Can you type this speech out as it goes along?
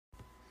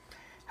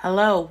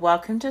Hello,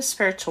 welcome to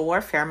Spiritual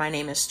Warfare. My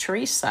name is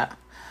Teresa.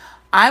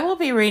 I will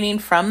be reading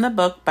from the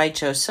book by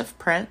Joseph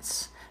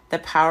Prince, The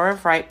Power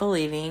of Right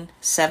Believing,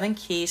 7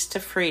 Keys to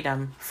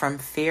Freedom from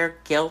Fear,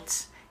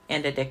 Guilt,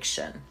 and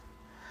Addiction.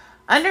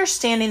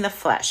 Understanding the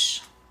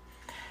flesh.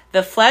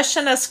 The flesh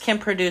in us can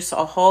produce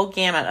a whole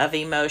gamut of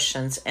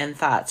emotions and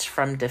thoughts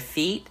from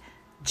defeat,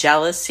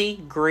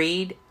 jealousy,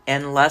 greed,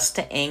 and lust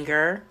to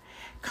anger,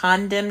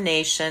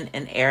 condemnation,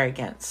 and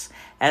arrogance.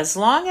 As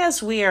long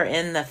as we are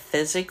in the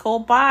physical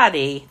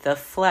body, the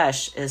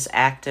flesh is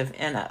active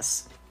in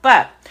us.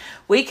 But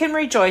we can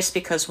rejoice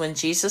because when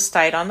Jesus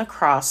died on the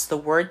cross, the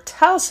word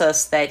tells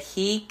us that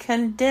he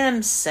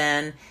condemns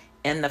sin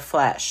in the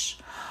flesh.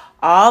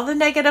 All the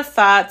negative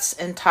thoughts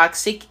and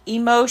toxic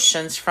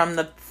emotions from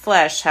the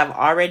flesh have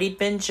already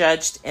been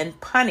judged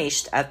and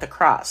punished at the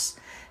cross.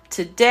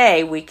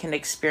 Today, we can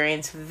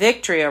experience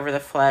victory over the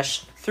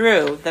flesh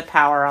through the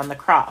power on the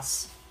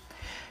cross.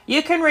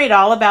 You can read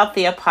all about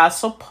the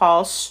Apostle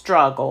Paul's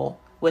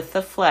struggle with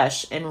the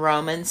flesh in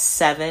Romans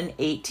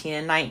 7:18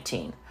 and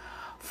 19.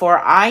 For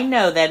I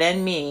know that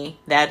in me,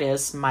 that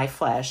is, my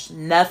flesh,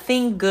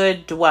 nothing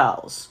good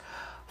dwells.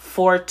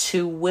 For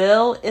to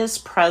will is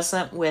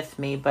present with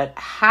me, but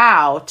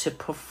how to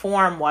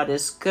perform what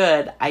is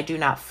good I do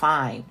not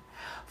find.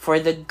 For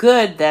the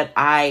good that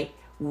I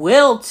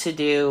will to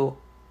do,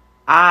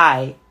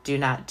 I do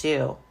not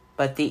do.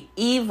 But the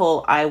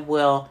evil I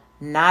will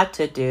not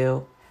to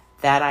do,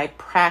 that I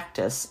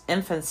practice,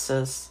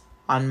 emphasis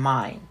on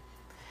mine.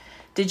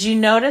 Did you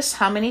notice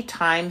how many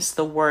times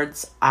the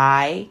words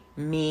I,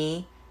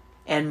 me,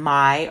 and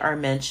my are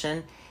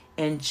mentioned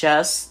in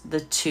just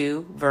the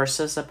 2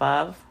 verses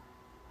above?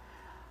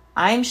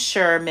 I'm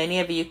sure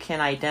many of you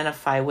can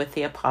identify with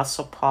the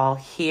Apostle Paul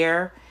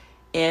here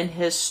in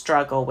his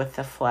struggle with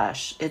the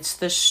flesh. It's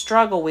the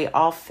struggle we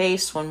all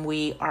face when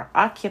we are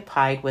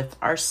occupied with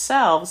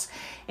ourselves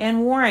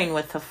and warring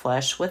with the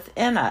flesh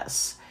within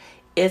us.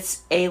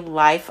 It's a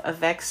life of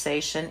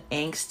vexation,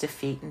 angst,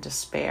 defeat, and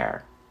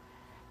despair.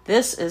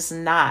 This is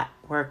not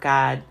where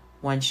God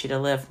wants you to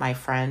live, my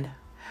friend.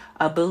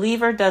 A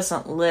believer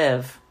doesn't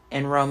live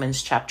in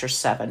Romans chapter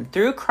 7.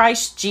 Through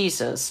Christ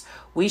Jesus,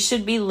 we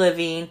should be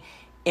living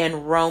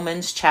in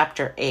Romans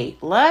chapter 8.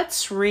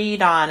 Let's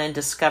read on and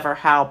discover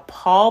how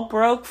Paul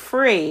broke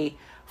free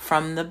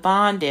from the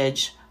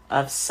bondage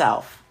of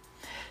self.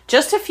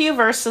 Just a few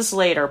verses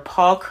later,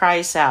 Paul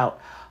cries out,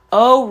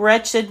 O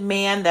wretched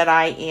man that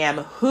I am,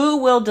 who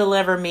will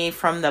deliver me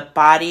from the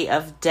body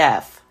of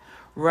death?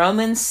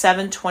 Romans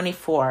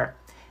 7:24.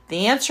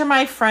 The answer,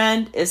 my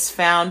friend, is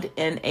found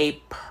in a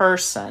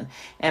person.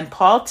 And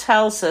Paul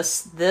tells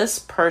us this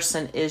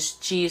person is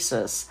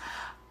Jesus.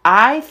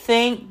 I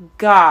thank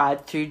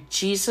God through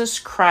Jesus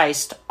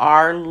Christ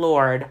our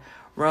Lord.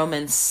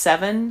 Romans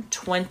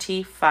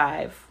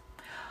 7:25.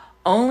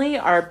 Only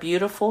our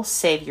beautiful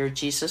Savior,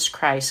 Jesus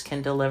Christ,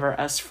 can deliver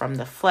us from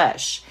the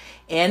flesh.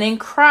 And in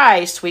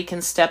Christ, we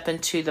can step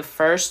into the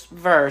first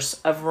verse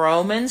of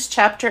Romans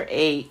chapter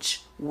 8,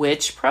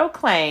 which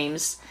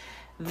proclaims,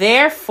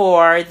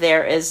 Therefore,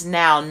 there is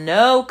now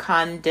no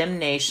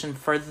condemnation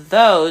for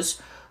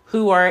those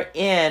who are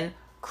in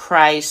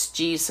Christ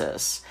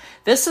Jesus.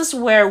 This is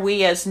where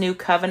we as New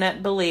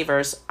Covenant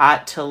believers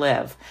ought to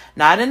live,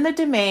 not in the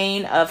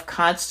domain of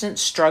constant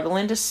struggle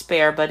and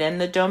despair, but in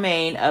the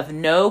domain of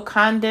no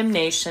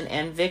condemnation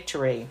and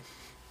victory.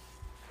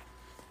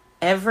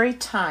 Every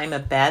time a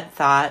bad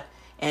thought,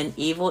 an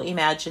evil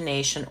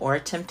imagination, or a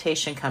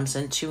temptation comes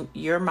into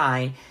your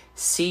mind,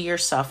 see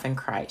yourself in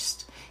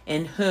Christ,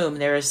 in whom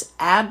there is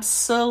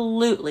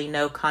absolutely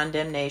no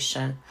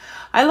condemnation.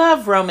 I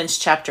love Romans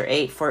chapter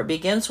 8, for it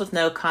begins with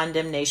no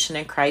condemnation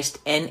in Christ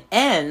and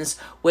ends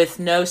with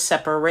no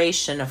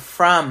separation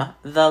from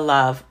the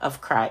love of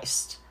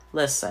Christ.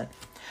 Listen,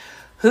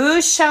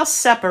 who shall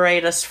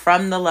separate us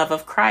from the love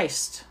of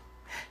Christ?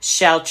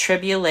 Shall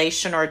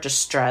tribulation or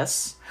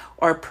distress,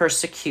 or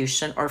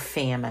persecution, or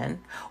famine,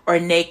 or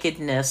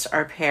nakedness,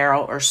 or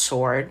peril, or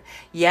sword?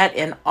 Yet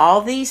in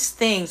all these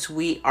things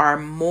we are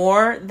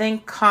more than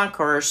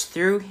conquerors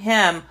through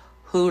him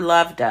who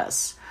loved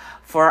us.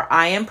 For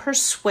I am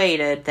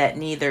persuaded that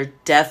neither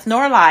death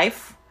nor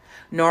life,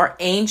 nor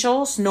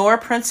angels, nor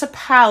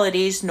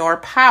principalities, nor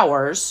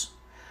powers,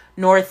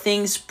 nor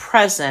things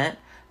present,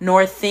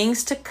 nor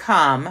things to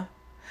come,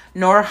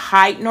 nor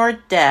height nor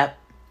depth,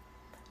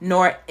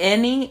 nor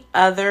any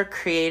other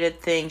created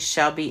thing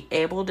shall be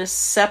able to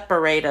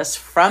separate us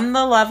from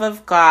the love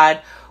of God,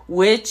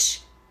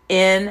 which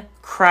in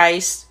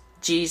Christ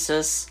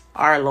Jesus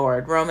our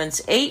Lord.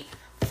 Romans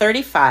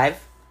 8:35,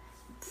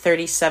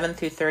 37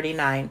 through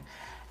 39.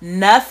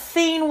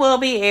 Nothing will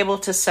be able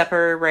to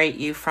separate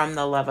you from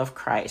the love of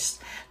Christ.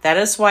 That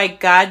is why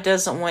God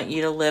doesn't want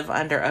you to live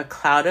under a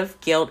cloud of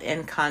guilt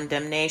and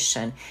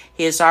condemnation.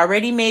 He has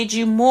already made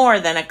you more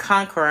than a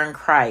conqueror in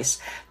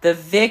Christ. The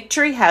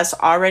victory has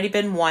already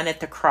been won at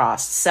the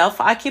cross.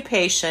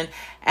 Self-occupation,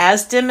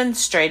 as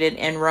demonstrated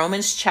in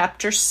Romans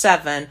chapter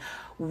 7,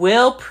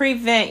 will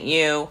prevent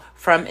you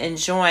from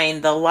enjoying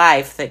the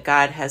life that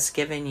God has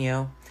given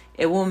you.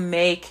 It will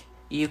make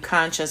you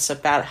conscious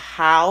about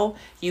how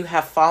you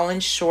have fallen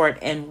short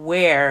and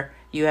where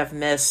you have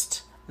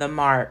missed the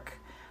mark.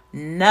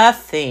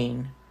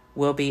 Nothing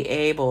will be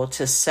able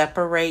to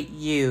separate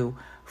you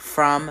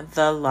from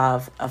the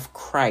love of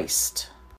Christ.